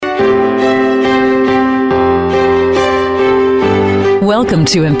Welcome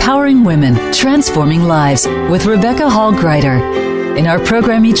to Empowering Women, Transforming Lives with Rebecca Hall Greider. In our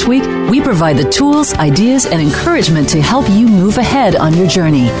program each week, we provide the tools, ideas, and encouragement to help you move ahead on your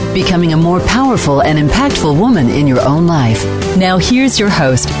journey, becoming a more powerful and impactful woman in your own life. Now here's your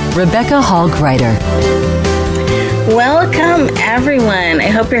host, Rebecca Hall Greider. Welcome, everyone. I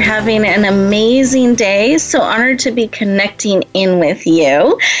hope you're having an amazing day. So honored to be connecting in with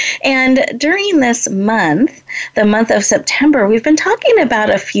you. And during this month, the month of September, we've been talking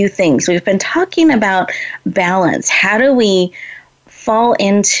about a few things. We've been talking about balance. How do we fall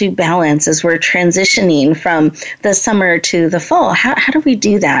into balance as we're transitioning from the summer to the fall? How do we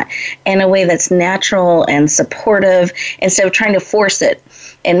do that in a way that's natural and supportive instead of trying to force it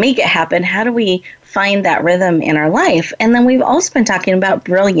and make it happen? How do we find that rhythm in our life? And then we've also been talking about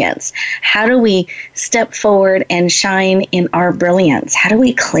brilliance. How do we step forward and shine in our brilliance? How do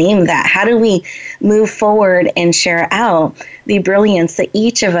we claim that? How do we move forward and share out the brilliance that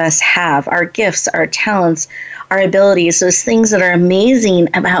each of us have, our gifts, our talents, our abilities, those things that are amazing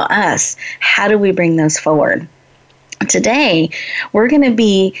about us? How do we bring those forward? Today, we're going to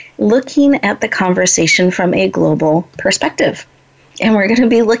be looking at the conversation from a global perspective. And we're going to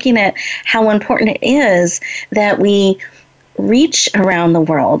be looking at how important it is that we reach around the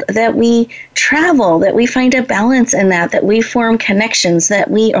world, that we travel, that we find a balance in that we form connections, that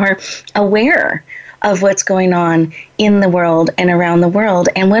we are aware of what's going on in the world and around the world.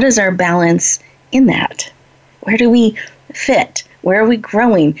 And what is our balance in that? Where do we fit? Where are we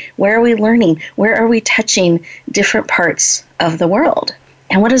growing? Where are we learning? Where are we touching different parts of the world?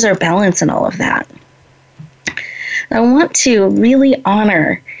 And what is our balance in all of that? I want to really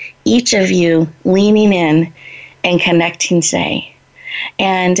honor each of you leaning in and connecting today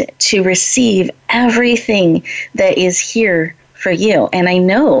and to receive everything that is here for you. And I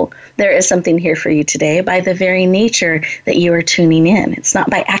know there is something here for you today by the very nature that you are tuning in. It's not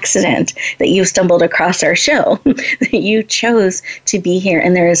by accident that you stumbled across our show, that you chose to be here,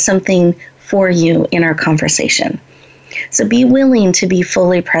 and there is something for you in our conversation. So be willing to be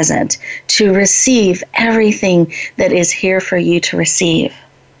fully present, to receive everything that is here for you to receive.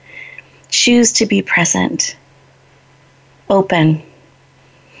 Choose to be present, open,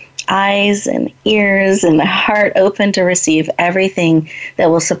 eyes and ears and heart open to receive everything that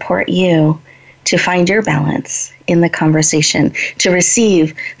will support you to find your balance in the conversation, to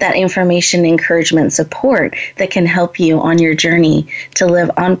receive that information, encouragement, support that can help you on your journey to live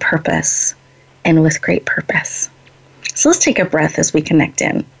on purpose and with great purpose. So let's take a breath as we connect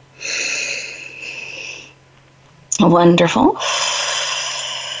in. Wonderful.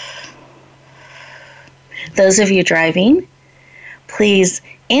 Those of you driving, please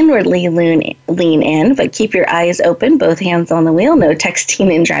inwardly lean in, but keep your eyes open, both hands on the wheel, no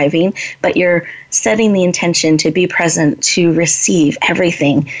texting and driving, but you're setting the intention to be present to receive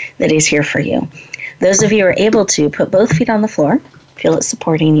everything that is here for you. Those of you who are able to, put both feet on the floor, feel it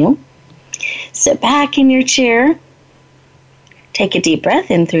supporting you. Sit back in your chair. Take a deep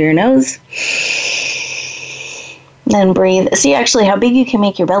breath in through your nose. Then breathe. See actually how big you can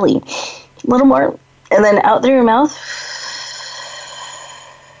make your belly. A little more. And then out through your mouth.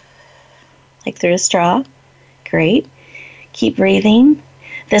 Like through a straw. Great. Keep breathing.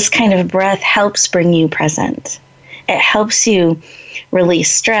 This kind of breath helps bring you present. It helps you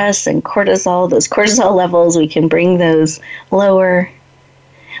release stress and cortisol. Those cortisol levels, we can bring those lower.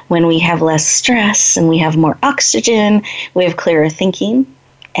 When we have less stress and we have more oxygen, we have clearer thinking,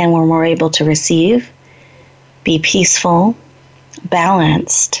 and we're more able to receive, be peaceful,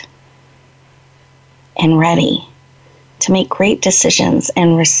 balanced, and ready to make great decisions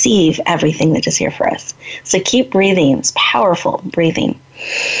and receive everything that is here for us. So keep breathing. It's powerful breathing.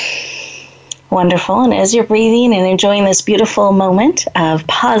 Wonderful. And as you're breathing and enjoying this beautiful moment of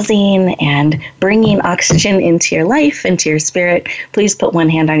pausing and bringing oxygen into your life, into your spirit, please put one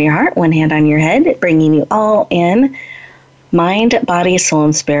hand on your heart, one hand on your head, bringing you all in. Mind, body, soul,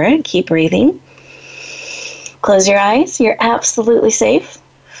 and spirit. Keep breathing. Close your eyes. You're absolutely safe.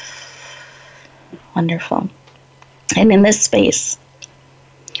 Wonderful. And in this space,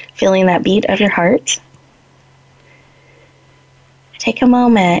 feeling that beat of your heart, take a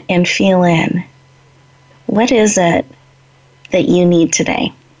moment and feel in. What is it that you need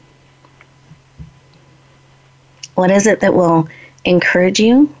today? What is it that will encourage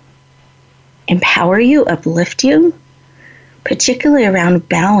you, empower you, uplift you, particularly around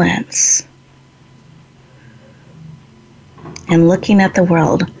balance and looking at the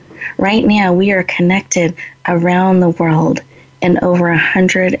world? Right now, we are connected around the world in over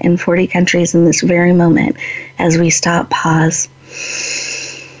 140 countries in this very moment as we stop, pause,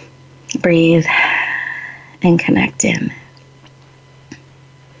 breathe, and connect in.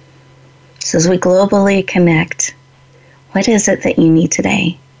 So as we globally connect, what is it that you need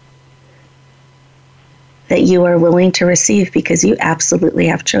today that you are willing to receive because you absolutely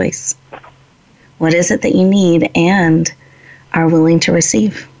have choice? What is it that you need and are willing to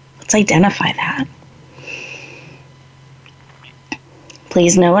receive? Let's identify that.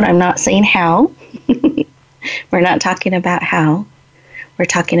 Please note, I'm not saying how. We're not talking about how. We're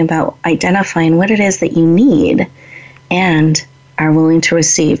talking about identifying what it is that you need and are willing to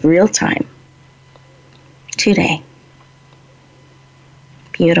receive real time today.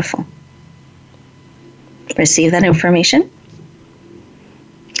 Beautiful. Receive that information.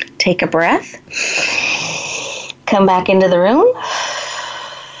 Take a breath. Come back into the room.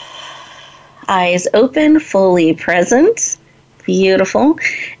 Eyes open, fully present. Beautiful.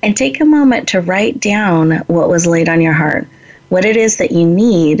 And take a moment to write down what was laid on your heart, what it is that you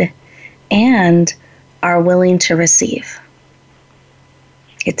need and are willing to receive.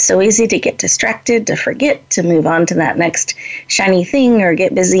 It's so easy to get distracted, to forget, to move on to that next shiny thing or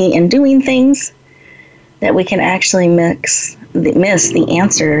get busy in doing things, that we can actually miss the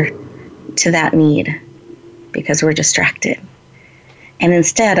answer to that need because we're distracted. And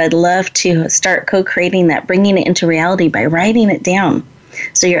instead, I'd love to start co-creating that, bringing it into reality by writing it down.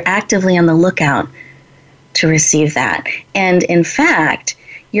 So you're actively on the lookout to receive that. And in fact,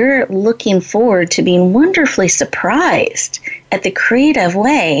 you're looking forward to being wonderfully surprised at the creative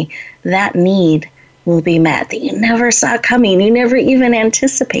way that need will be met that you never saw coming, you never even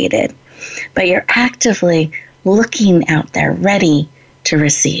anticipated. But you're actively looking out there, ready to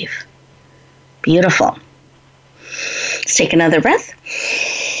receive. Beautiful. Let's take another breath.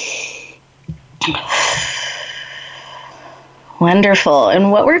 Wonderful.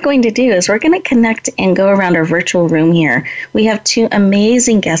 And what we're going to do is we're going to connect and go around our virtual room here. We have two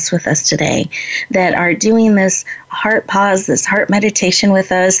amazing guests with us today that are doing this heart pause, this heart meditation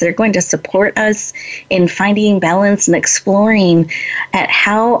with us. They're going to support us in finding balance and exploring at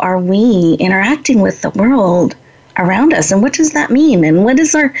how are we interacting with the world around us, and what does that mean, and what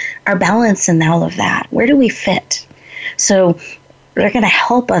is our balance in all of that? Where do we fit? So they're going to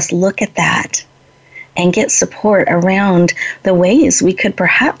help us look at that and get support around the ways we could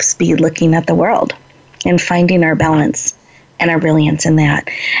perhaps be looking at the world and finding our balance and our brilliance in that.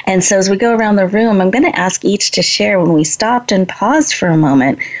 And so as we go around the room, I'm going to ask each to share when we stopped and paused for a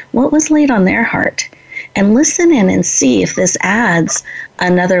moment, what was laid on their heart, and listen in and see if this adds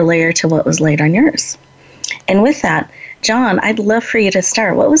another layer to what was laid on yours. And with that, John, I'd love for you to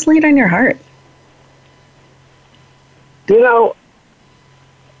start. What was laid on your heart? You know,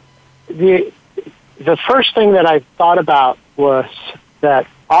 the first thing that I thought about was that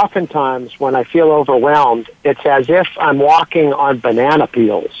oftentimes when I feel overwhelmed, it's as if I'm walking on banana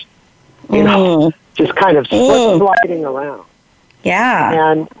peels, you know, just kind of sliding around.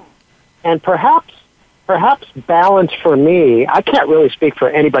 Yeah. And perhaps balance for me, I can't really speak for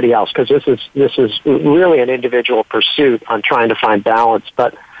anybody else because this is really an individual pursuit on trying to find balance.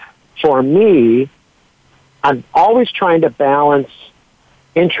 But for me, I'm always trying to balance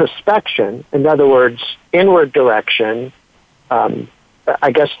introspection, in other words, inward direction.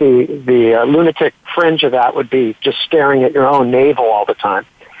 I guess the lunatic fringe of that would be just staring at your own navel all the time,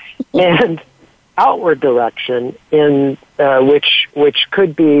 and outward direction in which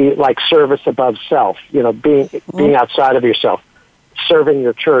could be like service above self. You know, being outside of yourself, serving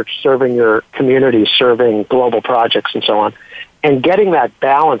your church, serving your community, serving global projects, and so on, and getting that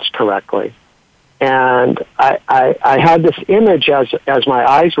balance correctly. And I had this image as my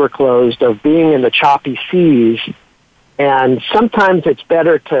eyes were closed of being in the choppy seas, and sometimes it's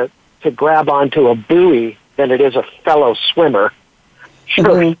better to grab onto a buoy than it is a fellow swimmer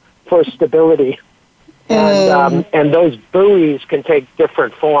for stability. And those buoys can take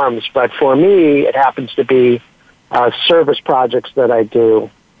different forms, but for me, it happens to be service projects that I do,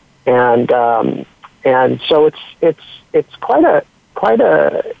 and so it's quite a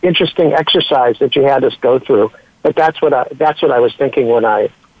interesting exercise that you had us go through. But that's what I was thinking when I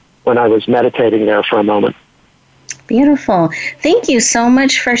was meditating there for a moment. Beautiful. Thank you so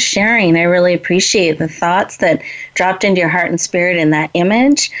much for sharing. I really appreciate the thoughts that dropped into your heart and spirit in that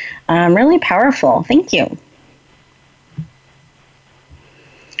image. Really powerful. Thank you.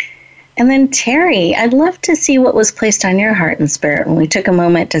 And then Terry, I'd love to see what was placed on your heart and spirit when we took a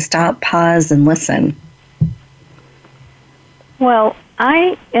moment to stop, pause, and listen. Well,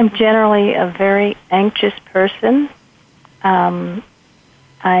 I am generally a very anxious person.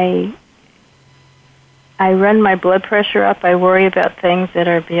 I run my blood pressure up. I worry about things that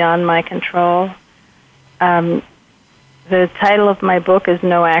are beyond my control. The title of my book is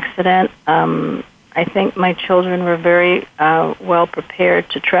No Accident. I think my children were very well prepared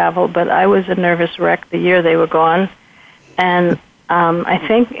to travel, but I was a nervous wreck the year they were gone, and I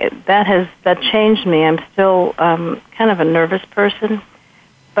think that changed me. I'm still kind of a nervous person,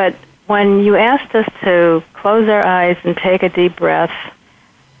 but when you asked us to close our eyes and take a deep breath,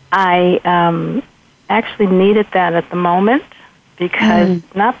 I actually needed that at the moment, because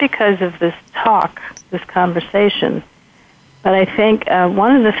not because of this conversation, but I think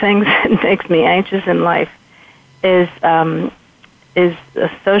one of the things that makes me anxious in life is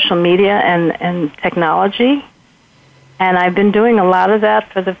social media and technology. And I've been doing a lot of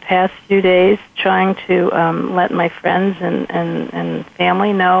that for the past few days, trying to let my friends and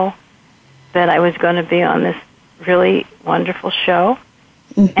family know that I was going to be on this really wonderful show.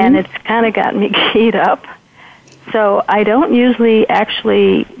 Mm-hmm. And it's kind of got me keyed up. So I don't usually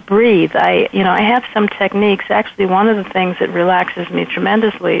actually breathe. I have some techniques. Actually, one of the things that relaxes me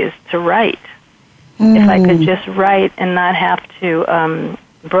tremendously is to write. If I could just write and not have to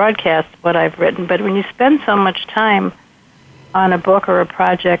broadcast what I've written. But when you spend so much time on a book or a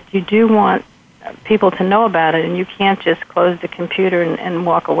project, you do want people to know about it, and you can't just close the computer and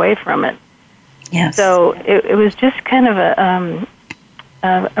walk away from it. Yes. So it was just kind of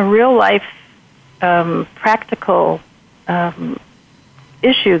a real life practical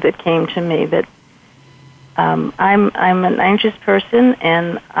issue that came to me, that I'm an anxious person,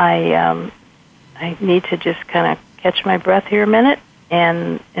 and I need to just kind of catch my breath here a minute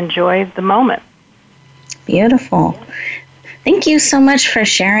and enjoy the moment. Beautiful. Thank you so much for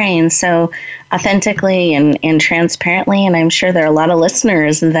sharing so authentically and transparently, and I'm sure there are a lot of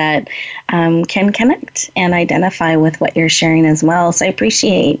listeners that can connect and identify with what you're sharing as well. So I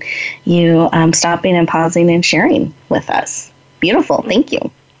appreciate you stopping and pausing and sharing with us. Beautiful. Thank you.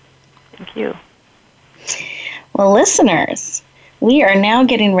 Thank you. Well, listeners, we are now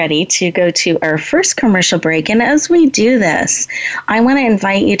getting ready to go to our first commercial break. And as we do this, I want to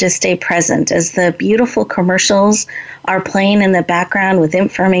invite you to stay present as the beautiful commercials are playing in the background with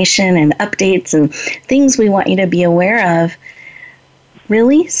information and updates and things we want you to be aware of.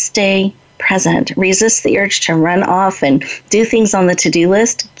 Really stay present. Resist the urge to run off and do things on the to-do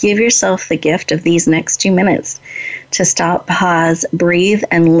list. Give yourself the gift of these next 2 minutes to stop, pause, breathe,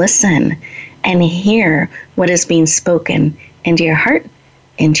 and listen and hear what is being spoken into your heart,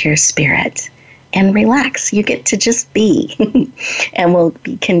 into your spirit, and relax. You get to just be. And we'll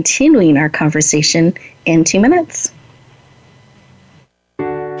be continuing our conversation in 2 minutes.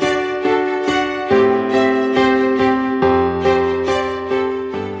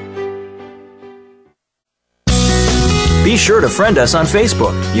 Be sure to friend us on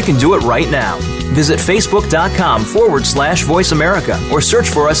Facebook. You can do it right now. Visit facebook.com/Voice America or search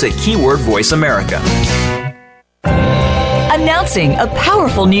for us at keyword Voice America. Announcing a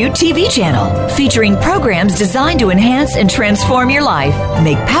powerful new TV channel featuring programs designed to enhance and transform your life.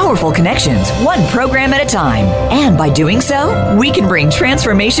 Make powerful connections, one program at a time. And by doing so, we can bring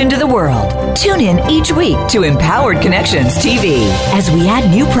transformation to the world. Tune in each week to Empowered Connections TV as we add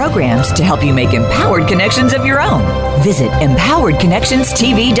new programs to help you make empowered connections of your own. Visit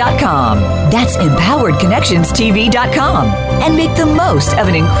EmpoweredConnectionsTV.com. That's EmpoweredConnectionsTV.com. And make the most of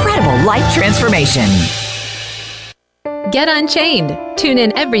an incredible life transformation. Get Unchained. Tune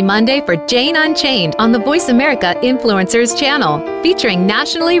in every Monday for Jane Unchained on the Voice America Influencers channel, featuring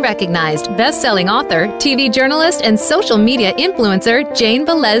nationally recognized best-selling author, TV journalist, and social media influencer Jane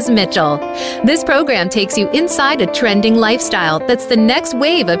Velez Mitchell. This program takes you inside a trending lifestyle that's the next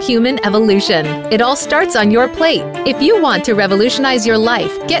wave of human evolution. It all starts on your plate. If you want to revolutionize your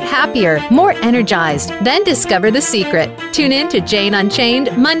life, get happier, more energized, then discover the secret. Tune in to Jane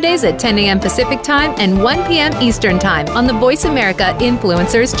Unchained Mondays at 10 a.m. Pacific Time and 1 p.m. Eastern Time on the Voice America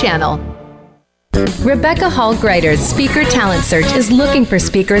Influencers channel. Rebecca Hall Greider's Speaker Talent Search is looking for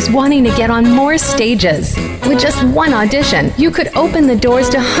speakers wanting to get on more stages. With just one audition, you could open the doors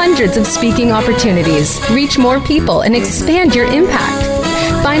to hundreds of speaking opportunities, reach more people, and expand your impact.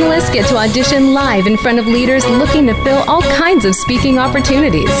 Finalists get to audition live in front of leaders looking to fill all kinds of speaking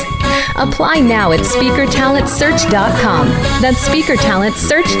opportunities. Apply now at SpeakerTalentSearch.com. That's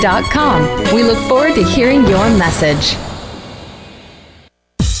SpeakerTalentSearch.com. We look forward to hearing your message.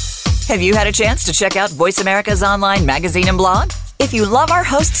 Have you had a chance to check out Voice America's online magazine and blog? If you love our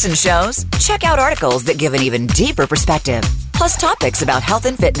hosts and shows, check out articles that give an even deeper perspective, plus topics about health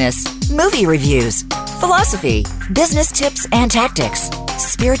and fitness, movie reviews, philosophy, business tips and tactics,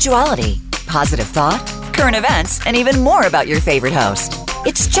 spirituality, positive thought, current events, and even more about your favorite host.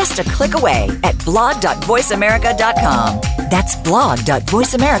 It's just a click away at blog.voiceamerica.com. That's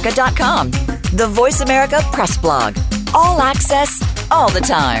blog.voiceamerica.com. The Voice America Press Blog. All access, all the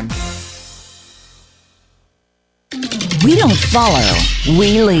time. We don't follow,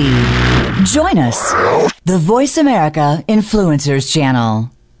 we lead. Join us, the Voice America Influencers Channel.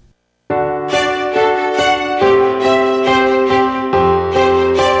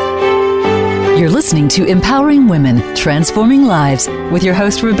 You're listening to Empowering Women, Transforming Lives with your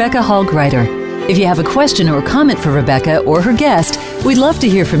host, Rebecca Hall-Gruyter. If you have a question or comment for Rebecca or her guest, we'd love to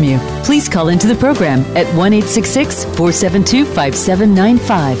hear from you. Please call into the program at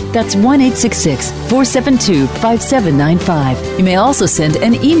 1-866-472-5795. That's 1-866-472-5795. You may also send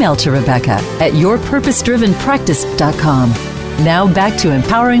an email to Rebecca at yourpurposedrivenpractice.com. Now back to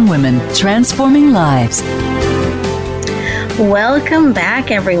Empowering Women, Transforming Lives. Welcome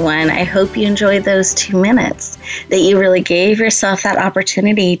back, everyone. I hope you enjoyed those 2 minutes, that you really gave yourself that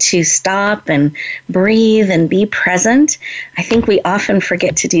opportunity to stop and breathe and be present. I think we often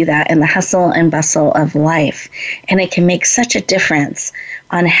forget to do that in the hustle and bustle of life, and it can make such a difference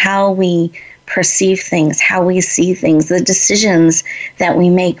on how we perceive things, how we see things, the decisions that we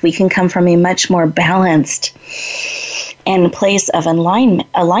make. We can come from a much more balanced and place of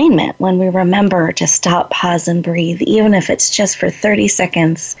alignment when we remember to stop, pause, and breathe, even if it's just for 30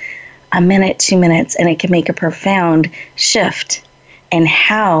 seconds, a minute, 2 minutes, and it can make a profound shift in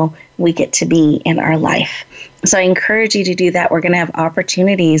how we get to be in our life. So I encourage you to do that. We're going to have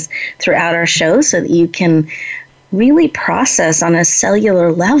opportunities throughout our show so that you can really process on a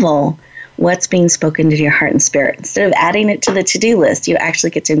cellular level what's being spoken to your heart and spirit. Instead of adding it to the to-do list, you actually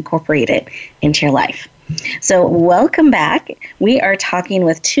get to incorporate it into your life. So welcome back. We are talking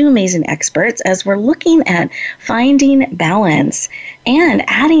with 2 amazing experts as we're looking at finding balance and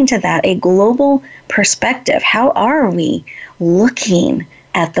adding to that a global perspective. How are we looking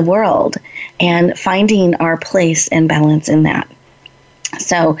at the world and finding our place and balance in that?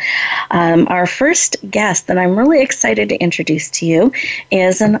 So our first guest that I'm really excited to introduce to you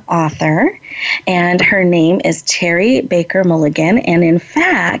is an author, and her name is Terry Baker Mulligan. And in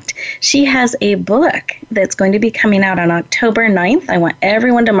fact, she has a book that's going to be coming out on October 9th. I want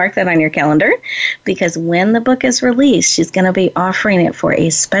everyone to mark that on your calendar, because when the book is released, she's going to be offering it for a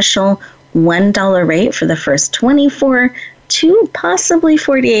special $1 rate for the first 24 to possibly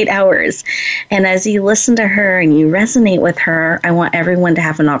 48 hours. And as you listen to her and you resonate with her, I want everyone to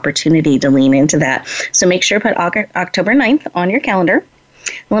have an opportunity to lean into that. So make sure to put October 9th on your calendar.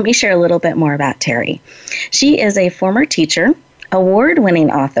 Let me share a little bit more about Terry. She is a former teacher, award-winning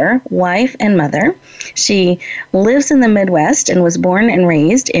author, wife, and mother. She lives in the Midwest and was born and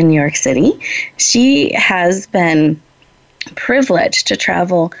raised in New York City. She has been privileged to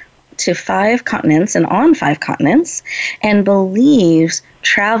travel to 5 continents and on 5 continents, and believes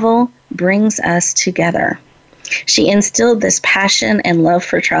travel brings us together. She instilled this passion and love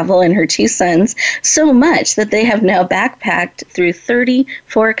for travel in her 2 sons so much that they have now backpacked through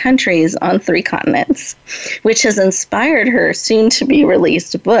 34 countries on 3 continents, which has inspired her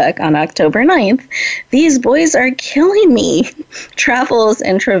soon-to-be-released book on October 9th, These Boys Are Killing Me, Travels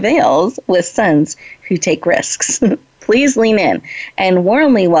and Travails with Sons Who Take Risks. Please lean in and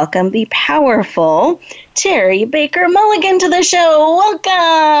warmly welcome the powerful Terry Baker Mulligan to the show.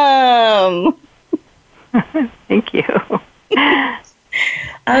 Welcome. Thank you.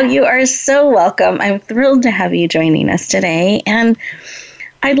 Oh, you are so welcome. I'm thrilled to have you joining us today. And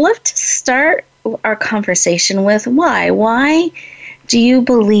I'd love to start our conversation with why. Why do you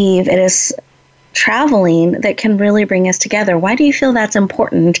believe it is traveling that can really bring us together? Why do you feel that's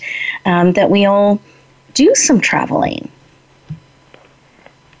important, that we all do some traveling?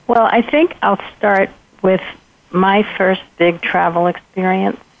 Well, I think I'll start with my first big travel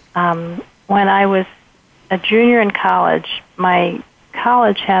experience. When I was a junior in college, my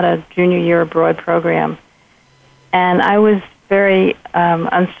college had a junior year abroad program, and I was very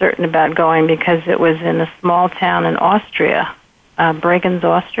uncertain about going because it was in a small town in Austria, Bregenz,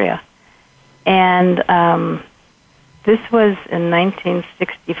 Austria. And this was in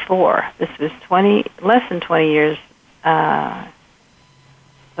 1964. This was less than 20 years after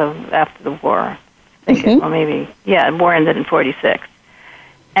the war. I think war ended in 46.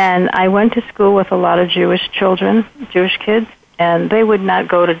 And I went to school with a lot of Jewish kids, and they would not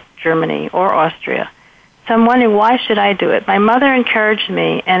go to Germany or Austria. So I'm wondering, why should I do it? My mother encouraged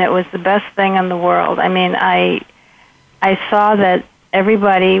me, and it was the best thing in the world. I mean, I saw that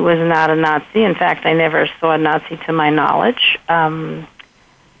everybody was not a Nazi. In fact, I never saw a Nazi to my knowledge.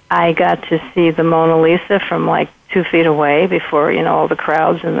 I got to see the Mona Lisa from like 2 feet away before, all the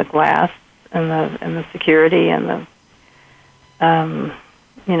crowds and the glass and the security and the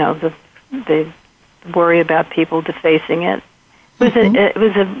worry about people defacing it. It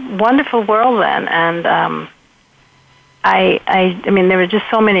was a wonderful world then, and I mean, there were just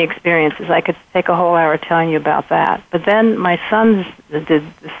so many experiences. I could take a whole hour telling you about that. But then my sons did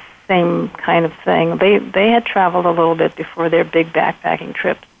the same kind of thing. They had traveled a little bit before their big backpacking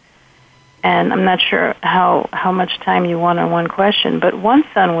trips. And I'm not sure how much time you want on one question, but one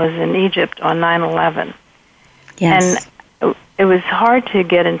son was in Egypt on 9/11. Yes. And it was hard to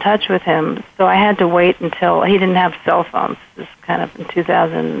get in touch with him, so I had to wait until he didn't have cell phones. This was kind of in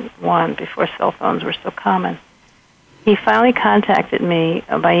 2001, before cell phones were so common. He finally contacted me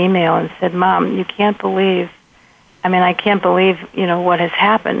by email and said, "Mom, you can't believe, I can't believe, what has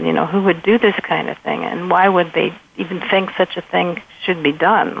happened. Who would do this kind of thing, and why would they even think such a thing should be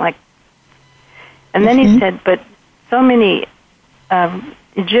done?" And then he said, "But so many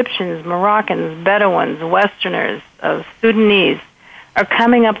Egyptians, Moroccans, Bedouins, Westerners, Sudanese are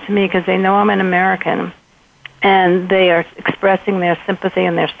coming up to me because they know I'm an American, and they are expressing their sympathy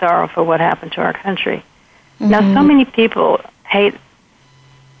and their sorrow for what happened to our country." Now, so many people hate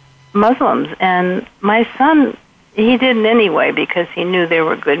Muslims, and my son, he didn't anyway because he knew there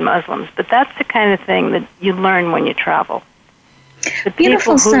were good Muslims. But that's the kind of thing that you learn when you travel. The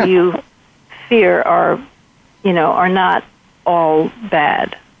Beautiful people who you fear are not all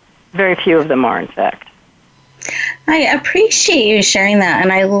bad. Very few of them are, in fact. I appreciate you sharing that,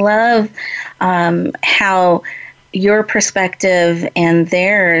 and I love how your perspective and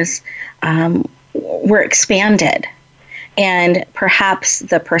theirs were expanded. And perhaps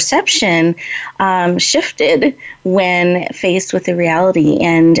the perception shifted when faced with the reality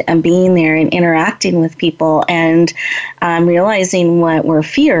and being there and interacting with people and realizing what were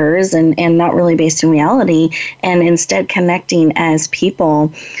fears and not really based in reality, and instead connecting as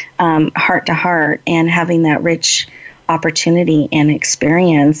people heart to heart and having that rich opportunity and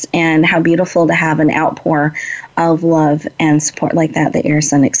experience. And how beautiful to have an outpour of love and support like that your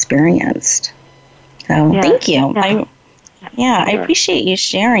son experienced. So thank you. Yeah. I appreciate you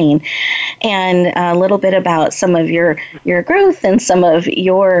sharing, and a little bit about some of your growth and some of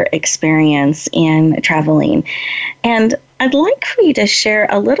your experience in traveling. And I'd like for you to share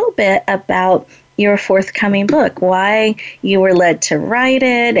a little bit about your forthcoming book, why you were led to write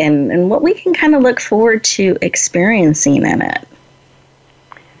it, and what we can kind of look forward to experiencing in it.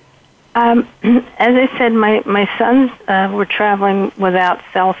 As I said, my sons were traveling without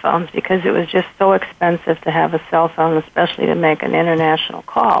cell phones because it was just so expensive to have a cell phone, especially to make an international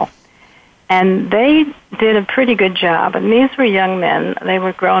call. And they did a pretty good job. And these were young men. They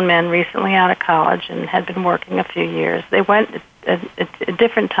were grown men recently out of college and had been working a few years. They went at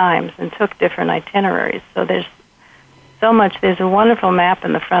different times and took different itineraries. So there's so much. There's a wonderful map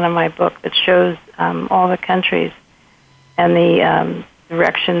in the front of my book that shows all the countries and the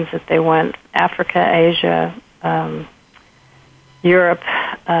directions that they went: Africa, Asia, Europe.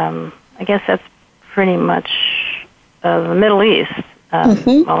 I guess that's pretty much the Middle East.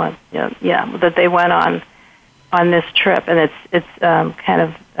 That they went on this trip, and it's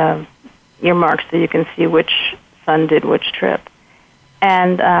kind of earmarked so you can see which son did which trip.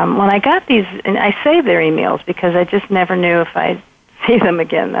 And when I got these, and I saved their emails because I just never knew if I'd see them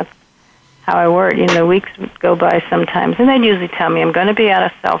again. That's how I worked. Weeks would go by sometimes, and they'd usually tell me I'm going to be out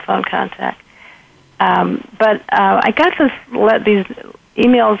of cell phone contact. But I got these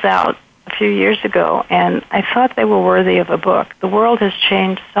emails out a few years ago, and I thought they were worthy of a book. The world has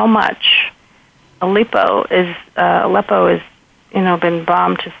changed so much. Aleppo is been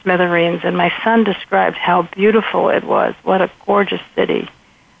bombed to smithereens, and my son described how beautiful it was. What a gorgeous city.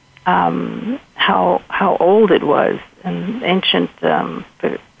 How old it was, and ancient.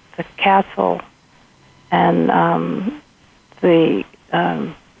 The castle and the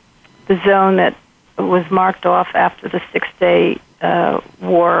zone that was marked off after the 6-day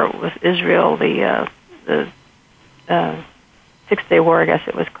war with Israel, the 6-day war, I guess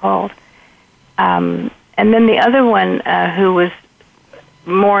it was called. And then the other one who was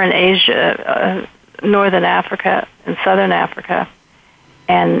more in Asia, Northern Africa and Southern Africa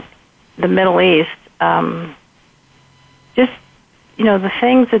and the Middle East, the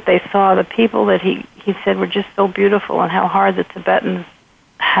things that they saw, the people that he said were just so beautiful, and how hard the Tibetans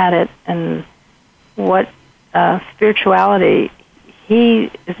had it, and what spirituality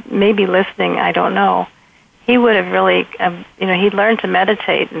he is maybe listening, I don't know. He would have really, he learned to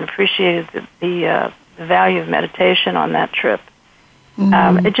meditate and appreciated the value of meditation on that trip.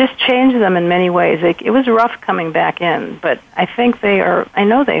 Mm-hmm. It just changed them in many ways. It was rough coming back in, but I think they're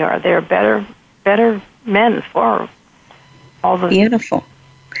better men for all the... Beautiful.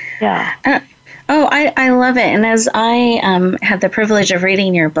 Yeah. Oh, I love it. And as I had the privilege of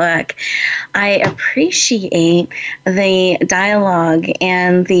reading your book, I appreciate the dialogue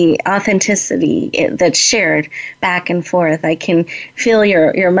and the authenticity that's shared back and forth. I can feel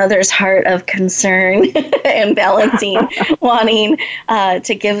your mother's heart of concern and balancing, wanting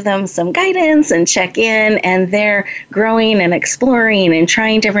to give them some guidance and check in, and they're growing and exploring and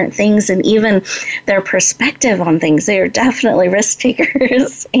trying different things, and even their perspective on things. They are definitely risk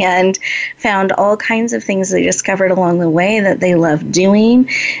takers and found all kinds of things they discovered along the way that they loved doing,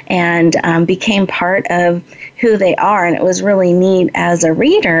 and became part of who they are. And it was really neat as a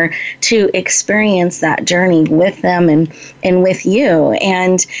reader to experience that journey with them and with you.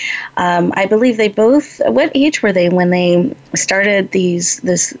 And I believe they both, what age were they when they started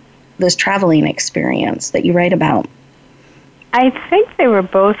this traveling experience that you write about? I think they were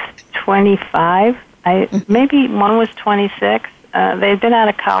both 25. Maybe one was 26. They'd been out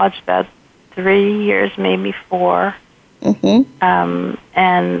of college about 3 years, maybe 4.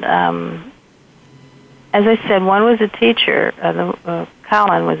 As I said, one was a teacher.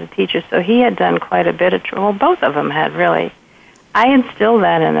 Colin was a teacher, so he had done quite a bit of well, both of them had, really. I instilled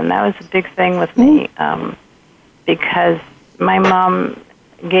that in them. That was a big thing with me, because my mom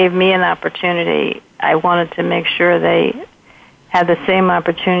gave me an opportunity. I wanted to make sure they had the same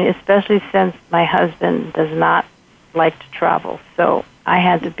opportunity, especially since my husband does not like to travel. So I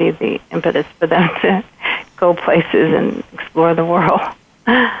had to be the impetus for them to go places and explore the world.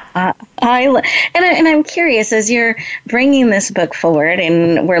 I'm curious, as you're bringing this book forward,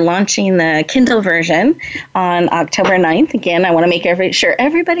 and we're launching the Kindle version on October 9th. Again, I want to make sure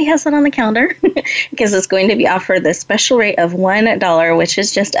everybody has it on the calendar because it's going to be offered the special rate of $1, which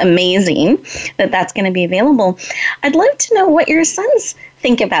is just amazing that's going to be available. I'd love to know what your sons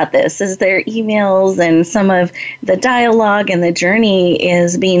think about this, as their emails and some of the dialogue and the journey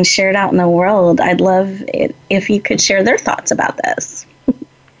is being shared out in the world. I'd love it if you could share their thoughts about this.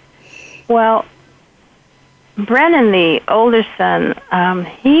 Well, Brennan, the older son,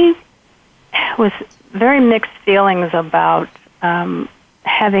 he was very mixed feelings about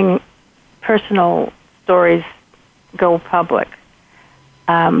having personal stories go public.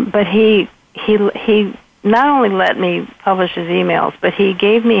 But he not only let me publish his emails, but he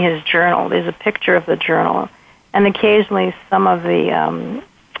gave me his journal. There's a picture of the journal, and occasionally some of the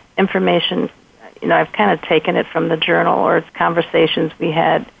information, I've kind of taken it from the journal, or it's conversations we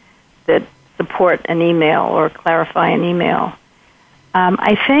had that support an email or clarify an email.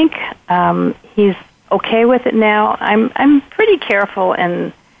 I think he's okay with it now. I'm pretty careful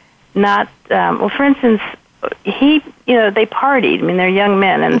and not. For instance, they partied. I mean, they're young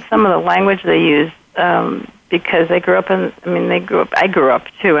men, and some of the language they use, because they grew up in. I mean, I grew up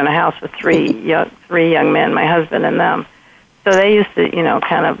too in a house with three young men, my husband and them. So they used to,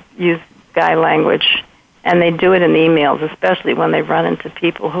 kind of use guy language. And they do it in emails, especially when they run into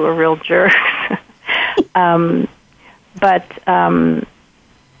people who are real jerks. I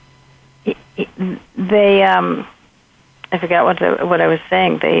forgot what I was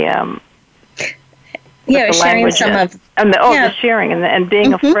saying. They sharing some of the sharing and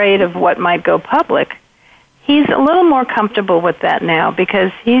being afraid of what might go public. He's a little more comfortable with that now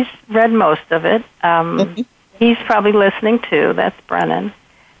because he's read most of it. He's probably listening too. That's Brennan.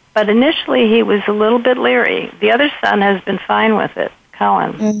 But initially, he was a little bit leery. The other son has been fine with it,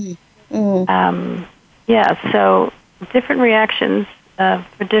 Colin. So different reactions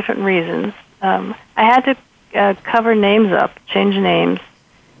for different reasons. I had to cover names up, change names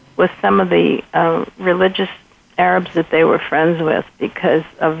with some of the religious Arabs that they were friends with because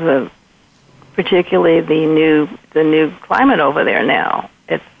of particularly the new climate over there now.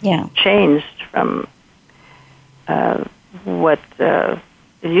 It's changed from what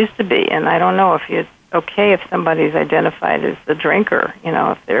it used to be, and I don't know if it's okay if somebody's identified as the drinker,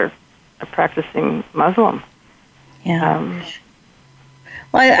 if they're a practicing Muslim. Yeah.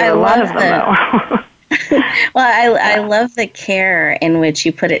 I love them. I love the care in which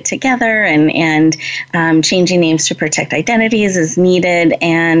you put it together, and changing names to protect identities is needed,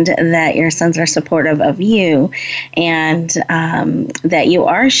 and that your sons are supportive of you, and that you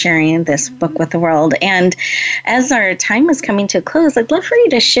are sharing this book with the world. And as our time is coming to a close, I'd love for you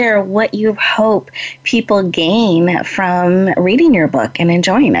to share what you hope people gain from reading your book and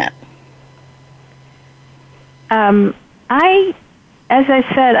enjoying it. As I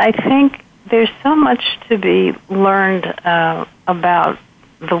said, I think there's so much to be learned about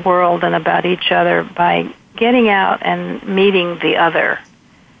the world and about each other by getting out and meeting the other.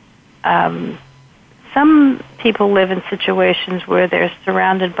 Some people live in situations where they're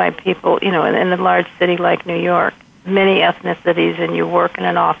surrounded by people, in a large city like New York, many ethnicities and you work in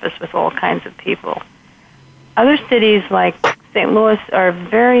an office with all kinds of people. Other cities like St. Louis are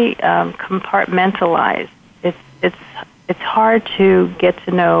very compartmentalized. It's hard to get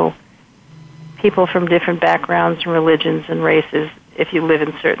to know people from different backgrounds and religions and races if you live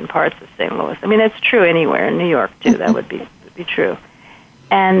in certain parts of St. Louis. I mean, that's true anywhere, in New York, too. That would be true.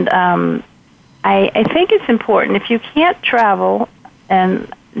 And I think it's important, if you can't travel,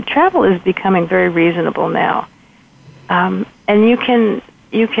 and travel is becoming very reasonable now, and you can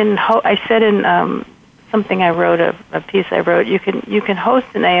I said in something I wrote, a piece I wrote, you can host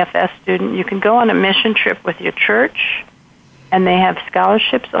an AFS student, you can go on a mission trip with your church, and they have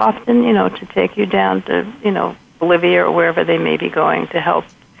scholarships often, to take you down to, Bolivia or wherever they may be going to help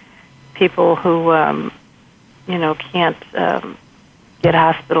people who, can't get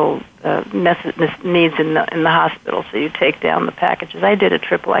hospital needs in the hospital. So you take down the packages. I did a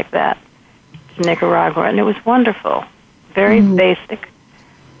trip like that to Nicaragua, and it was wonderful. Very basic.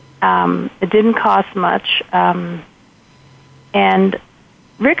 It didn't cost much. And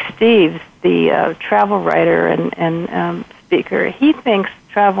Rick Steves, the travel writer and speaker, he thinks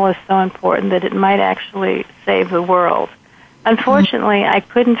travel is so important that it might actually save the world. Unfortunately, I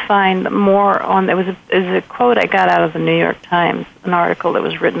couldn't find more on. There was a quote I got out of the New York Times, an article that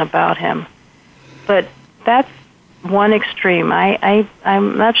was written about him. But that's one extreme.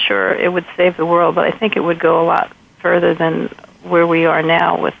 I'm not sure it would save the world, but I think it would go a lot further than where we are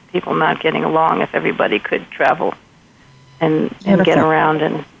now with people not getting along if everybody could travel and get around.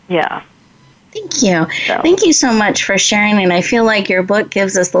 And yeah. Thank you. Thank you so much for sharing. And I feel like your book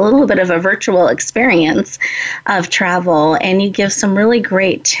gives us a little bit of a virtual experience of travel, and you give some really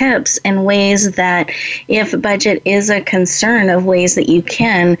great tips and ways that, if budget is a concern, of ways that you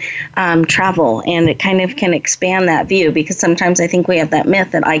can travel, and it kind of can expand that view, because sometimes I think we have that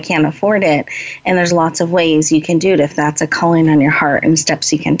myth that I can't afford it, and there's lots of ways you can do it if that's a calling on your heart and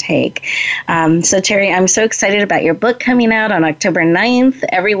steps you can take. So Terry, I'm so excited about your book coming out on October 9th.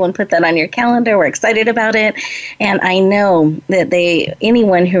 Everyone put that on your calendar. We're excited about it, and I know that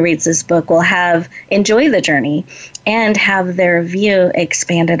anyone who reads this book will enjoy the journey and have their view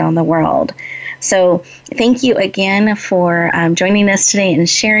expanded on the world. So thank you again for joining us today and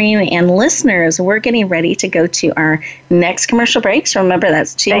sharing. And listeners, we're getting ready to go to our next commercial break. So remember,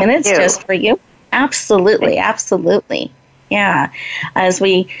 that's 2 minutes just for you. Absolutely, absolutely. Yeah. As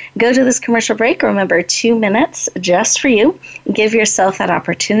we go to this commercial break, remember, 2 minutes just for you. Give yourself that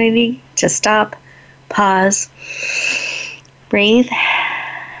opportunity to stop, pause, breathe,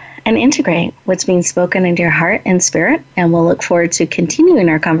 and integrate what's being spoken into your heart and spirit. And we'll look forward to continuing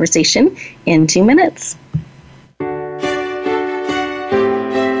our conversation in 2 minutes.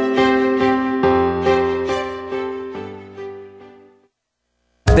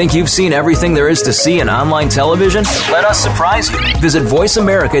 Think you've seen everything there is to see in online television? Let us surprise you. Visit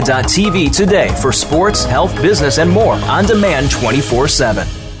voiceamerica.tv today for sports, health, business, and more on demand 24/7.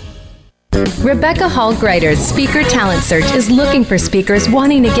 Rebecca Hall Greider's Speaker Talent Search is looking for speakers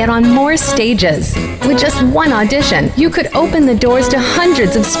wanting to get on more stages. With just one audition, you could open the doors to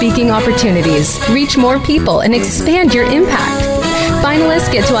hundreds of speaking opportunities, reach more people, and expand your impact.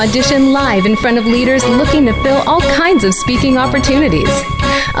 Finalists get to audition live in front of leaders looking to fill all kinds of speaking opportunities.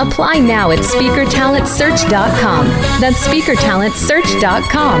 Apply now at SpeakerTalentSearch.com. That's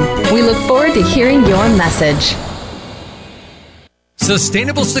SpeakerTalentSearch.com. We look forward to hearing your message.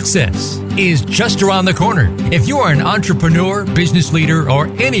 Sustainable success is just around the corner. If you are an entrepreneur, business leader, or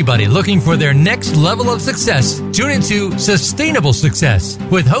anybody looking for their next level of success, tune into Sustainable Success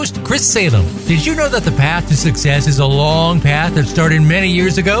with host Chris Salem. Did you know that the path to success is a long path that started many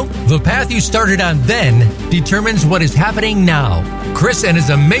years ago? The path you started on then determines what is happening now. Chris and his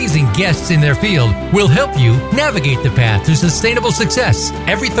amazing guests in their field will help you navigate the path to sustainable success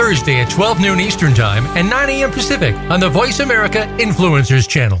every Thursday at 12 noon Eastern Time and 9 a.m. Pacific on the Voice America Influencers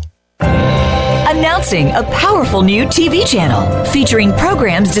Channel. Announcing a powerful new TV channel featuring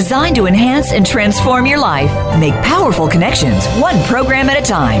programs designed to enhance and transform your life. Make powerful connections, one program at a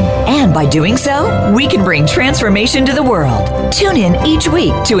time. And by doing so, we can bring transformation to the world. Tune in each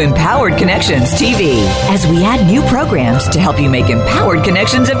week to Empowered Connections TV as we add new programs to help you make empowered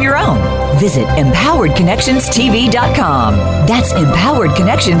connections of your own. Visit EmpoweredConnectionsTV.com. That's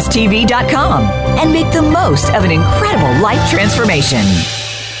EmpoweredConnectionsTV.com. And make the most of an incredible life transformation.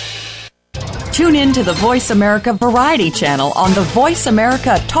 Tune in to the Voice America Variety channel on the Voice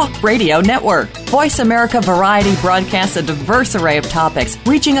America Talk Radio Network. Voice America Variety broadcasts a diverse array of topics,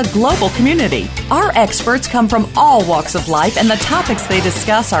 reaching a global community. Our experts come from all walks of life, and the topics they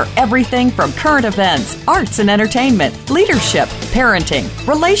discuss are everything from current events, arts and entertainment, leadership, parenting,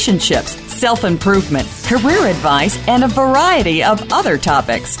 relationships, self-improvement, career advice, and a variety of other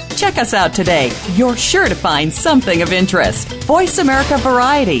topics. Check us out today. You're sure to find something of interest. Voice America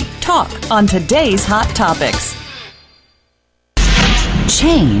Variety. Talk on today's hot topics.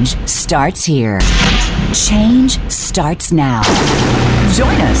 Change starts here. Change starts now.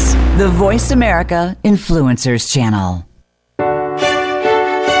 Join us, the Voice America Influencers Channel.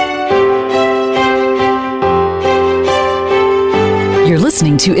 You're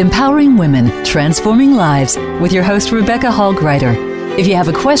listening to Empowering Women, Transforming Lives with your host, Rebecca Hall-Gruyter. If you have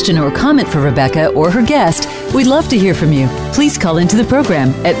a question or comment for Rebecca or her guest, we'd love to hear from you. Please call into the program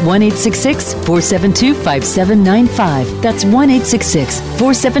at 1-866-472-5795. That's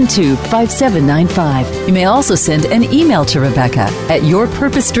 1-866-472-5795. You may also send an email to Rebecca at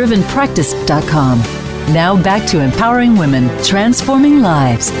yourpurposedrivenpractice.com. Now back to Empowering Women, Transforming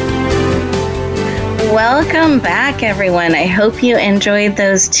Lives. Welcome back, everyone. I hope you enjoyed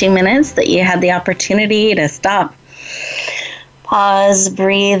those 2 minutes that you had the opportunity to stop, pause,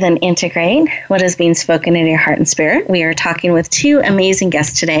 breathe, and integrate what is being spoken in your heart and spirit. We are talking with two amazing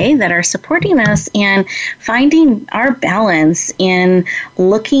guests today that are supporting us in finding our balance in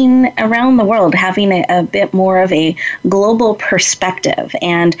looking around the world, having a bit more of a global perspective,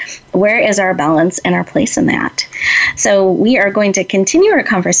 and where is our balance and our place in that. So we are going to continue our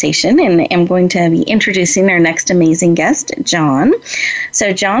conversation, and I'm going to be introducing our next amazing guest, John.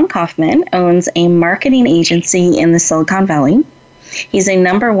 So John Kaufman owns a marketing agency in the Silicon Valley. He's a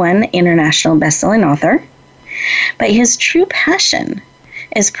 #1 international best-selling author, but his true passion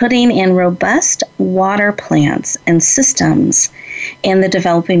is putting in robust water plants and systems in the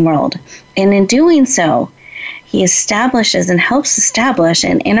developing world. And in doing so, he establishes and helps establish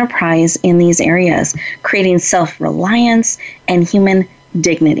an enterprise in these areas, creating self-reliance and human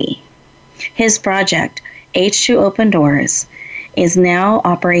dignity. His project, H2 Open Doors, is now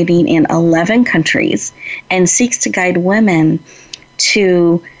operating in 11 countries and seeks to guide women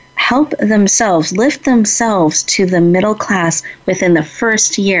to help themselves, lift themselves to the middle class within the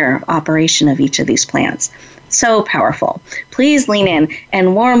first year of operation of each of these plants. So powerful. Please lean in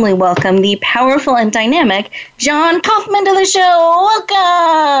and warmly welcome the powerful and dynamic John Kaufman to the show.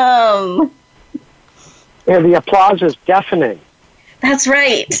 Welcome. Yeah, the applause is deafening. That's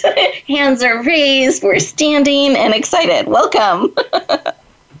right. Hands are raised, we're standing and excited. Welcome.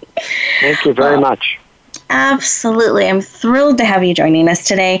 Thank you very much. Absolutely. I'm thrilled to have you joining us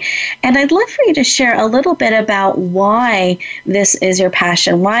today. And I'd love for you to share a little bit about why this is your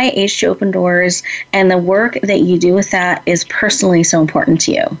passion, why H2 Open Doors and the work that you do with that is personally so important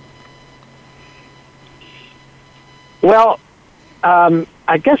to you. Well,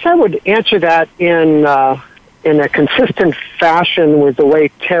 I guess I would answer that in a consistent fashion with the way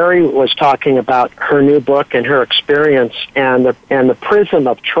Terry was talking about her new book and her experience and the prism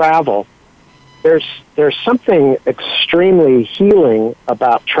of travel. There's something extremely healing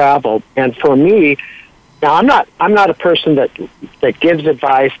about travel, and for me, now I'm not a person that gives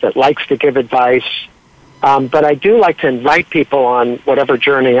advice, that likes to give advice, but I do like to invite people on whatever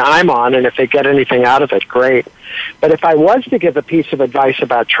journey I'm on, and if they get anything out of it, great. But if I was to give a piece of advice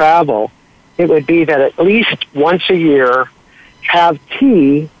about travel, it would be that at least once a year, have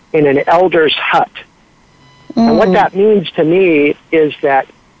tea in an elder's hut. And what that means to me is that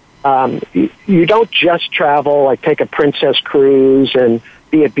you don't just travel, like take a princess cruise and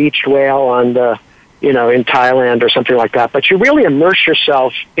be a beached whale on the, in Thailand or something like that, but you really immerse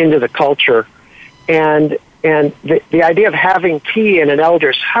yourself into the culture. And the idea of having tea in an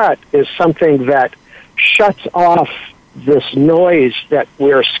elder's hut is something that shuts off this noise that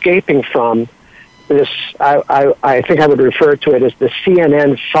we're escaping from. This, I think I would refer to it as the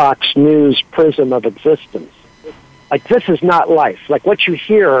CNN Fox News prism of existence. Like, this is not life. Like, what you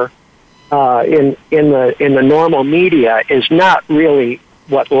hear in the normal media is not really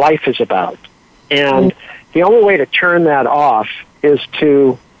what life is about. And the only way to turn that off is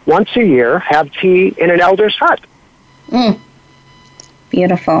to, once a year, have tea in an elder's hut.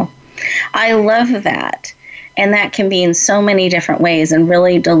 Beautiful. I love that. And that can be in so many different ways, and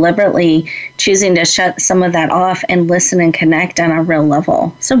really deliberately choosing to shut some of that off and listen and connect on a real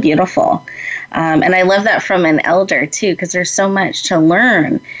level. So beautiful. And I love that from an elder, too, because there's so much to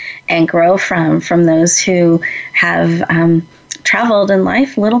learn and grow from those who have traveled in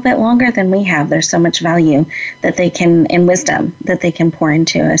life a little bit longer than we have. There's so much value that they can, and wisdom that they can pour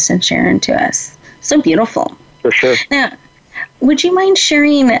into us and share into us. So beautiful. For sure. Now, would you mind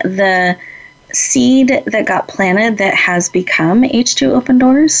sharing the seed that got planted that has become H2 Open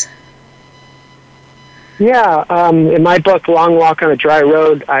Doors? Yeah, in my book, Long Walk on a Dry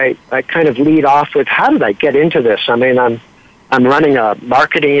Road, I kind of lead off with, how did I get into this? I mean, I'm I'm running a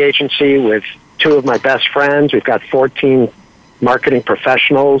marketing agency with two of my best friends. We've got 14 marketing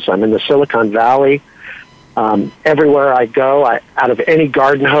professionals. I'm in the Silicon Valley. Everywhere I go, out of any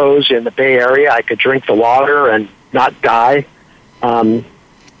garden hose in the Bay Area, I could drink the water and not die. What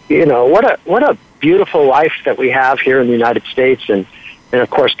a beautiful life that we have here in the United States and of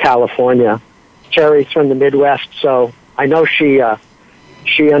course, California. Terry's from the Midwest, so I know she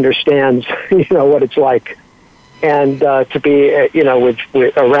understands, what it's like. And to be, with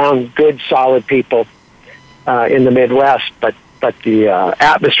around good, solid people in the Midwest, but the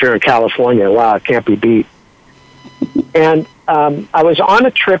atmosphere in California, wow, it can't be beat. And I was on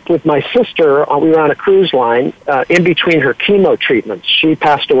a trip with my sister. We were on a cruise line in between her chemo treatments. She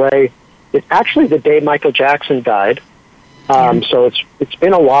passed away actually the day Michael Jackson died. So it's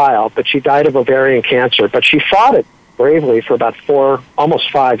been a while, but she died of ovarian cancer. But she fought it bravely for about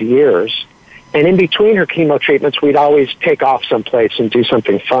almost 5 years. And in between her chemo treatments, we'd always take off someplace and do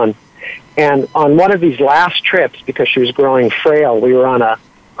something fun. And on one of these last trips, because she was growing frail, we were on a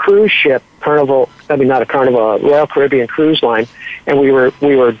cruise ship, Royal Caribbean cruise line, and we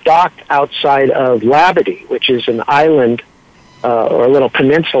were docked outside of Labadee, which is an island or a little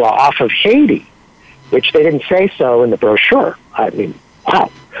peninsula off of Haiti, which they didn't say so in the brochure. I mean,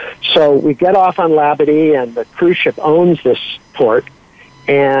 wow. So we get off on Labadee, and the cruise ship owns this port,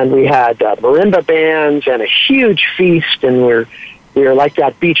 and we had marimba bands and a huge feast, and we were like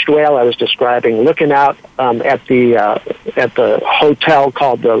that beached whale I was describing, looking out at the hotel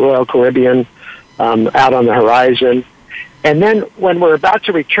called the Royal Caribbean out on the horizon. And then when we're about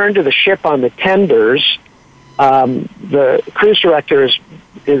to return to the ship on the tenders, the cruise director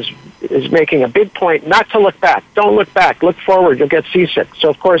is making a big point not to look back. Don't look back. Look forward. You'll get seasick. So,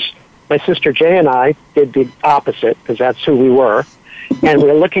 of course, my sister Jay and I did the opposite because that's who we were. And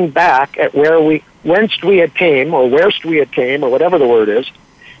we're looking back at whence we had came, or whatever the word is.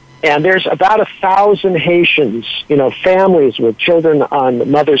 And there's about 1,000 Haitians, families with children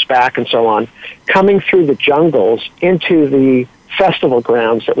on mother's back and so on, coming through the jungles into the festival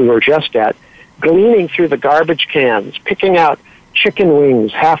grounds that we were just at, gleaning through the garbage cans, picking out chicken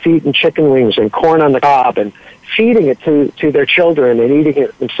wings, half-eaten chicken wings and corn on the cob, and feeding it to their children and eating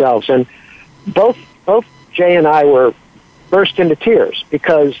it themselves. And both Jay and I were burst into tears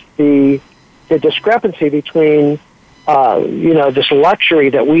because the discrepancy between this luxury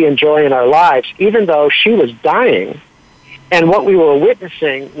that we enjoy in our lives, even though she was dying, and what we were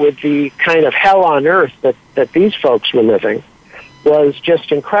witnessing with the kind of hell on earth that these folks were living, was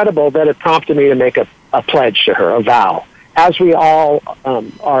just incredible. That it prompted me to make a pledge to her, a vow, as we all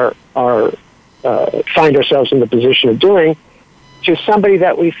find ourselves in the position of doing, to somebody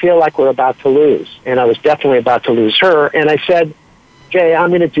that we feel like we're about to lose. And I was definitely about to lose her. And I said, Jay, I'm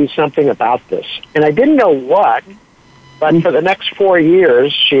going to do something about this. And I didn't know what, but for the next 4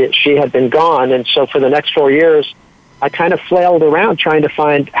 years, she had been gone. And so for the next 4 years, I kind of flailed around trying to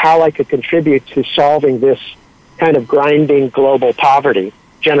find how I could contribute to solving this kind of grinding global poverty,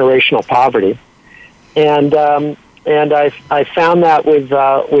 generational poverty. And I found that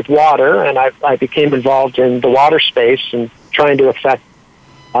with water, and I became involved in the water space and trying to affect,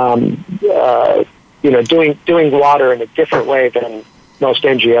 doing water in a different way than most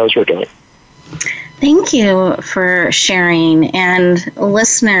NGOs were doing. Thank you for sharing. And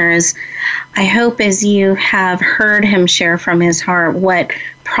listeners, I hope as you have heard him share from his heart what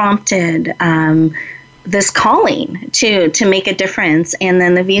prompted this calling to make a difference, and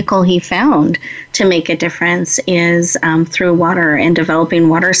then the vehicle he found to make a difference is through water and developing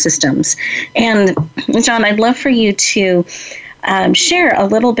water systems. And John, I'd love for you to share a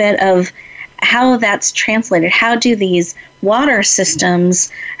little bit of how that's translated. How do these water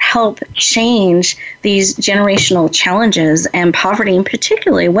systems help change these generational challenges and poverty, and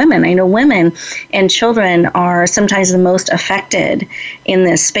particularly women? I know women and children are sometimes the most affected in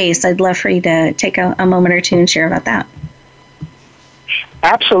this space. I'd love for you to take a moment or two and share about that.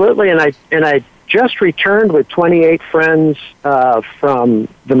 Absolutely, and I just returned with 28 friends from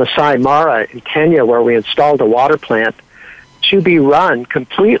the Masai Mara in Kenya, where we installed a water plant to be run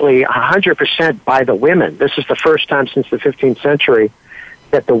completely 100% by the women. This is the first time since the 15th century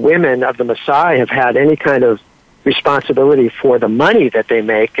that the women of the Maasai have had any kind of responsibility for the money that they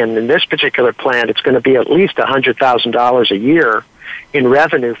make. And in this particular plant, it's going to be at least $100,000 a year in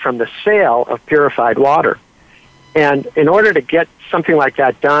revenue from the sale of purified water. And in order to get something like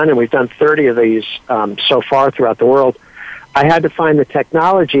that done, and we've done 30 of these so far throughout the world, I had to find the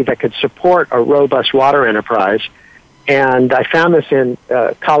technology that could support a robust water enterprise. And I found this in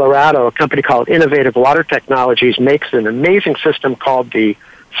Colorado. A company called Innovative Water Technologies makes an amazing system called the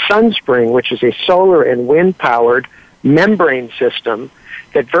SunSpring, which is a solar and wind-powered membrane system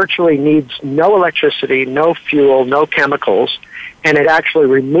that virtually needs no electricity, no fuel, no chemicals, and it actually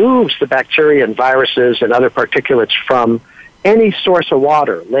removes the bacteria and viruses and other particulates from any source of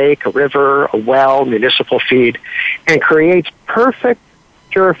water, lake, a river, a well, municipal feed, and creates perfect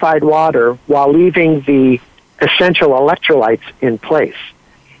purified water while leaving the essential electrolytes in place.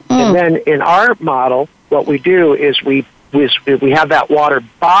 And then in our model, what we do is we have that water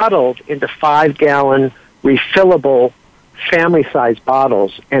bottled into 5-gallon refillable family-sized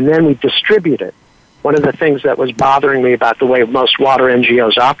bottles, and then we distribute it. One of the things that was bothering me about the way most water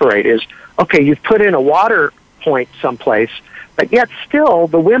NGOs operate is, okay, you've put in a water point someplace, but yet still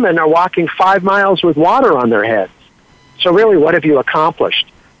the women are walking 5 miles with water on their heads. So really, what have you accomplished?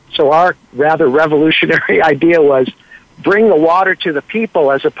 So our rather revolutionary idea was bring the water to the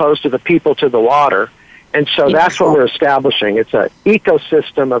people as opposed to the people to the water. And so that's what we're establishing. It's an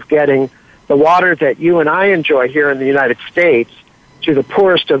ecosystem of getting the water that you and I enjoy here in the United States to the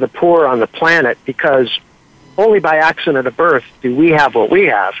poorest of the poor on the planet, because only by accident of birth do we have what we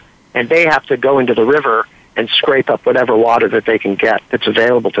have, and they have to go into the river and scrape up whatever water that they can get that's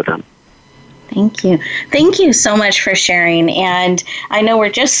available to them. Thank you. Thank you so much for sharing. And I know we're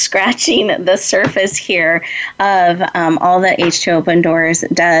just scratching the surface here of all that H2 Open Doors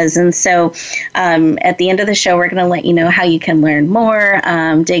does. And so at the end of the show, we're going to let you know how you can learn more,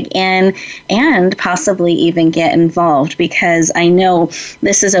 dig in, and possibly even get involved, because I know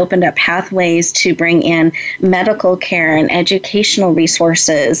this has opened up pathways to bring in medical care and educational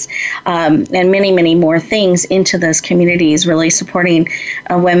resources and many, many more things into those communities, really supporting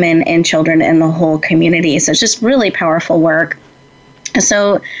women and children and the whole community. So it's just really powerful work.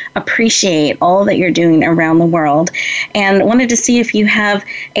 So appreciate all that you're doing around the world, and wanted to see if you have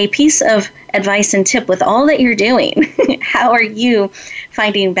a piece of advice and tip with all that you're doing. How are you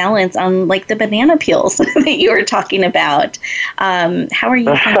finding balance on, like, the banana peels that you were talking about? How are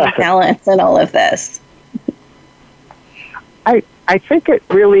you finding balance in all of this? I think it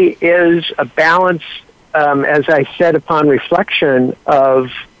really is a balance, as I said upon reflection,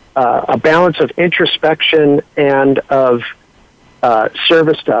 of a balance of introspection and of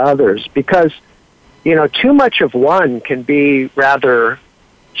service to others, because, too much of one can be rather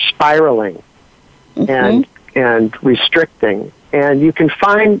spiraling and restricting. And you can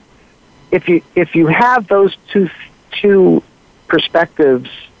find, if you have those two perspectives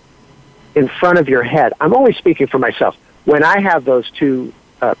in front of your head, I'm only speaking for myself. When I have those two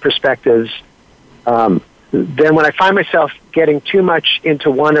perspectives, then when I find myself getting too much into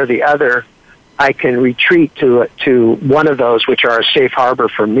one or the other, I can retreat to one of those, which are a safe harbor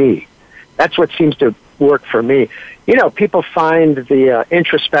for me. That's what seems to work for me. People find the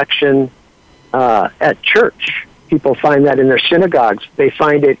introspection at church. People find that in their synagogues. They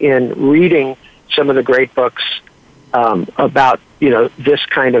find it in reading some of the great books about, this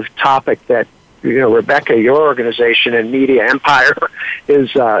kind of topic that, Rebecca, your organization and Media Empire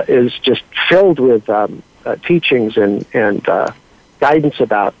is just filled with teachings and guidance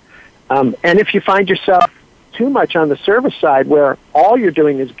about. And if you find yourself too much on the service side, where all you're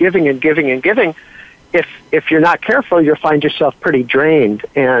doing is giving and giving and giving, if you're not careful, you'll find yourself pretty drained,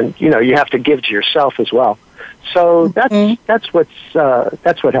 and you have to give to yourself as well. So that's what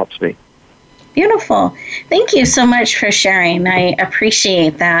helps me. Beautiful. Thank you so much for sharing. I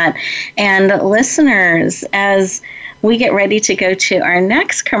appreciate that. And listeners, as we get ready to go to our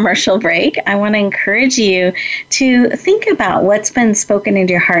next commercial break, I want to encourage you to think about what's been spoken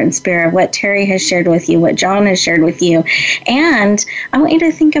into your heart and spirit, what Terry has shared with you, what John has shared with you. And I want you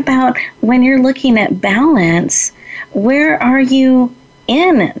to think about, when you're looking at balance, where are you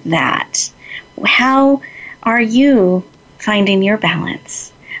in that? How are you finding your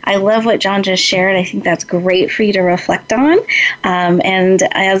balance? I love what John just shared. I think that's great for you to reflect on. And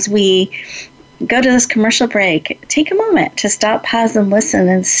as we go to this commercial break, take a moment to stop, pause, and listen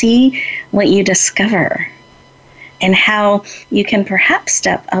and see what you discover, and how you can perhaps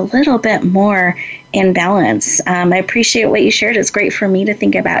step a little bit more in balance. I appreciate what you shared. It's great for me to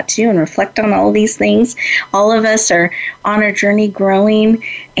think about too and reflect on all these things. All of us are on our journey, growing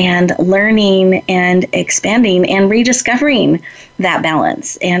and learning and expanding and rediscovering that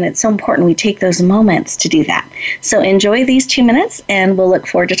balance. And it's so important we take those moments to do that. So enjoy these 2 minutes, and we'll look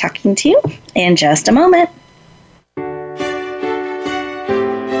forward to talking to you in just a moment.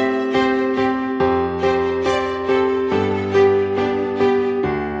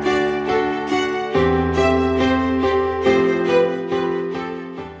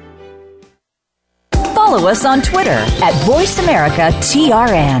 Follow us on Twitter at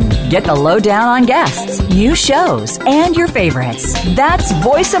VoiceAmericaTRN. Get the lowdown on guests, new shows, and your favorites. That's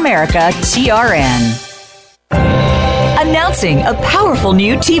VoiceAmericaTRN. Announcing a powerful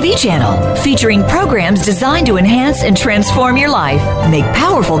new TV channel featuring programs designed to enhance and transform your life. Make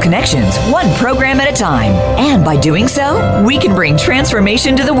powerful connections, one program at a time. And by doing so, we can bring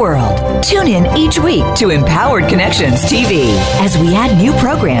transformation to the world. Tune in each week to Empowered Connections TV as we add new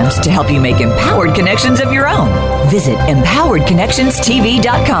programs to help you make empowered connections of your own. Visit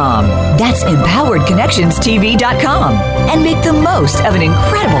empoweredconnectionstv.com. That's empoweredconnectionstv.com. And make the most of an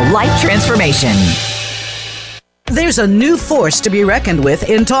incredible life transformation. There's a new force to be reckoned with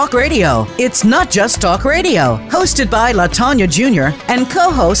in talk radio. It's not just talk radio. Hosted by LaTanya Jr. and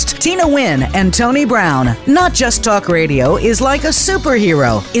co-hosts Tina Wynn and Tony Brown. Not Just Talk Radio is like a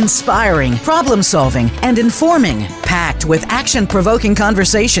superhero, inspiring, problem-solving, and informing. Packed with action-provoking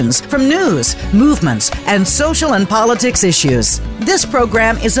conversations from news, movements, and social and politics issues. This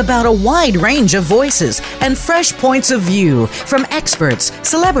program is about a wide range of voices and fresh points of view from experts,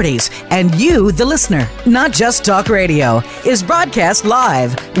 celebrities, and you, the listener. Not Just Talk Radio is broadcast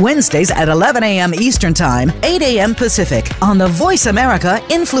live Wednesdays at 11 a.m. Eastern Time, 8 a.m. Pacific on the Voice America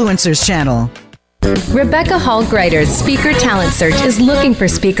Influencers Channel. Rebecca Hall Greider's Speaker Talent Search is looking for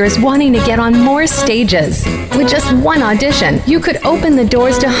speakers wanting to get on more stages. With just one audition, you could open the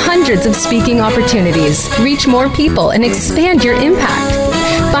doors to hundreds of speaking opportunities, reach more people, and expand your impact.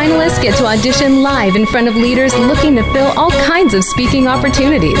 Finalists get to audition live in front of leaders looking to fill all kinds of speaking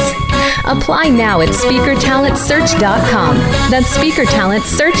opportunities. Apply now at SpeakerTalentSearch.com. That's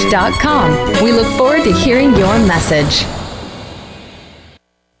SpeakerTalentSearch.com. We look forward to hearing your message.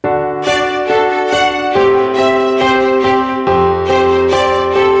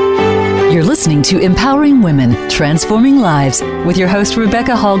 You're listening to Empowering Women, Transforming Lives with your host,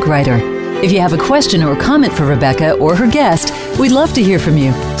 Rebecca Hall Greider. If you have a question or comment for Rebecca or her guest, we'd love to hear from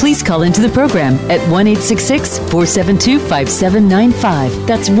you. Please call into the program at 1-866-472-5795.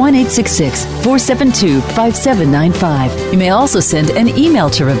 That's 1-866-472-5795. You may also send an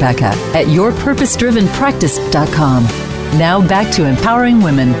email to Rebecca at yourpurposedrivenpractice.com. Now back to Empowering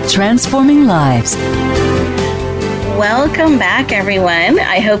Women, Transforming Lives. Welcome back, everyone.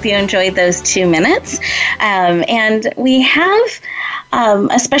 I hope you enjoyed those 2 minutes. And we have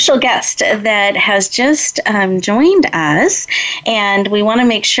a special guest that has just joined us, and we want to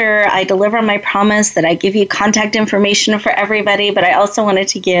make sure I deliver my promise that I give you contact information for everybody, but I also wanted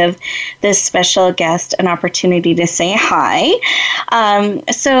to give this special guest an opportunity to say hi.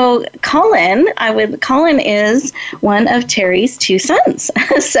 So Colin is one of Terry's 2 sons.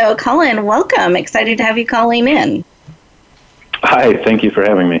 So Colin, welcome. Excited to have you calling in. Hi, thank you for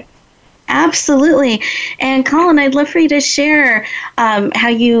having me. Absolutely. And Colin, I'd love for you to share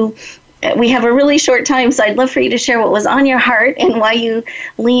we have a really short time, so I'd love for you to share what was on your heart and why you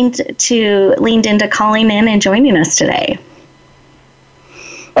leaned into calling in and joining us today.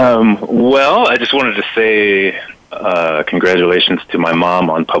 Well, I just wanted to say congratulations to my mom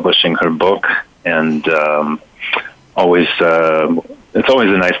on publishing her book, and it's always a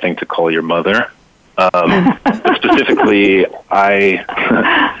nice thing to call your mother. Specifically, I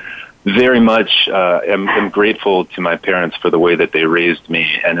very much am grateful to my parents for the way that they raised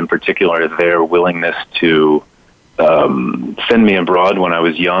me, and in particular their willingness to send me abroad when I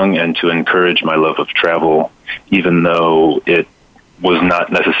was young and to encourage my love of travel, even though it was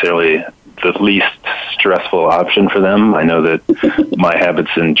not necessarily the least stressful option for them. I know that my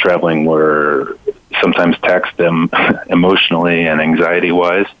habits in traveling were sometimes taxed them emotionally and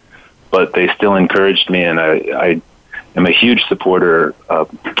anxiety-wise, but they still encouraged me, and I am a huge supporter of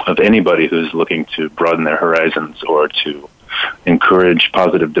anybody who's looking to broaden their horizons or to encourage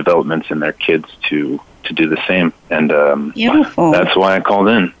positive developments in their kids to do the same. And beautiful. That's why I called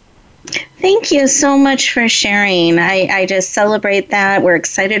in. Thank you so much for sharing. I just celebrate that. We're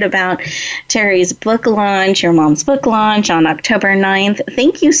excited about Terry's book launch, your mom's book launch on October 9th.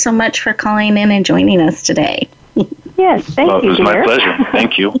 Thank you so much for calling in and joining us today. Yes, thank you, It was dear. my pleasure.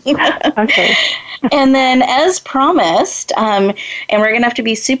 Thank you. Okay. And then, as promised, and we're going to have to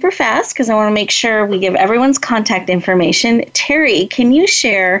be super fast because I want to make sure we give everyone's contact information. Terry, can you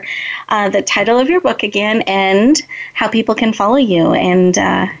share the title of your book again and how people can follow you and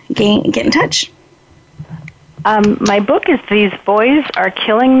get in touch? My book is These Boys Are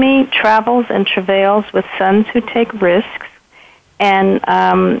Killing Me, Travels and Travails with Sons Who Take Risks. And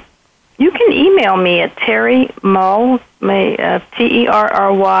you can email me at Terry Mull, Terry,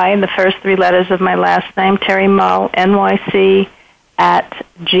 the first 3 letters of my last name, Terry Mull, NYC, at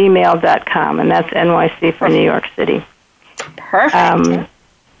gmail.com. And that's NYC for New York City. Perfect.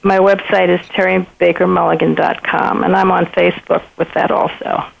 My website is terrybakermulligan.com, and I'm on Facebook with that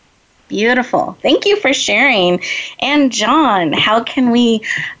also. Beautiful. Thank you for sharing. And John, how can we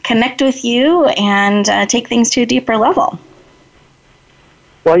connect with you and take things to a deeper level?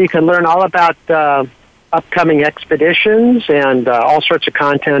 Well, you can learn all about upcoming expeditions and all sorts of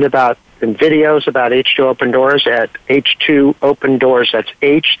content about and videos about H2 Open Doors at H2 Open Doors. That's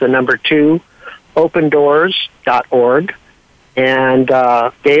H, the number 2, opendoors.org. And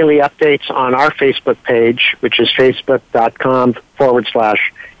daily updates on our Facebook page, which is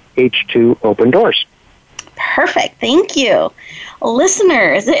facebook.com/H2 Open Doors. Perfect. Thank you.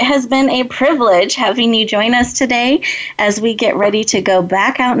 Listeners, it has been a privilege having you join us today as we get ready to go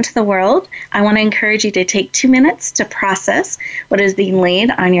back out into the world. I want to encourage you to take 2 minutes to process what is being laid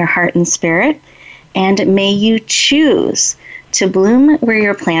on your heart and spirit. And may you choose to bloom where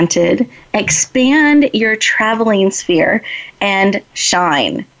you're planted, expand your traveling sphere, and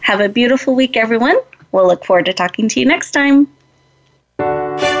shine. Have a beautiful week, everyone. We'll look forward to talking to you next time.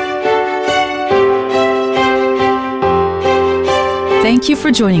 Thank you for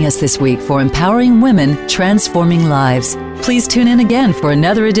joining us this week for Empowering Women, Transforming Lives. Please tune in again for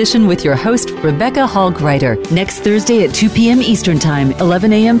another edition with your host, Rebecca Hall-Gruyter, next Thursday at 2 p.m. Eastern Time,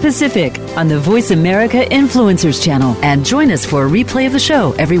 11 a.m. Pacific, on the Voice America Influencers channel. And join us for a replay of the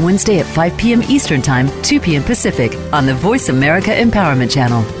show every Wednesday at 5 p.m. Eastern Time, 2 p.m. Pacific, on the Voice America Empowerment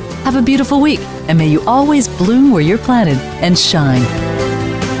channel. Have a beautiful week, and may you always bloom where you're planted and shine.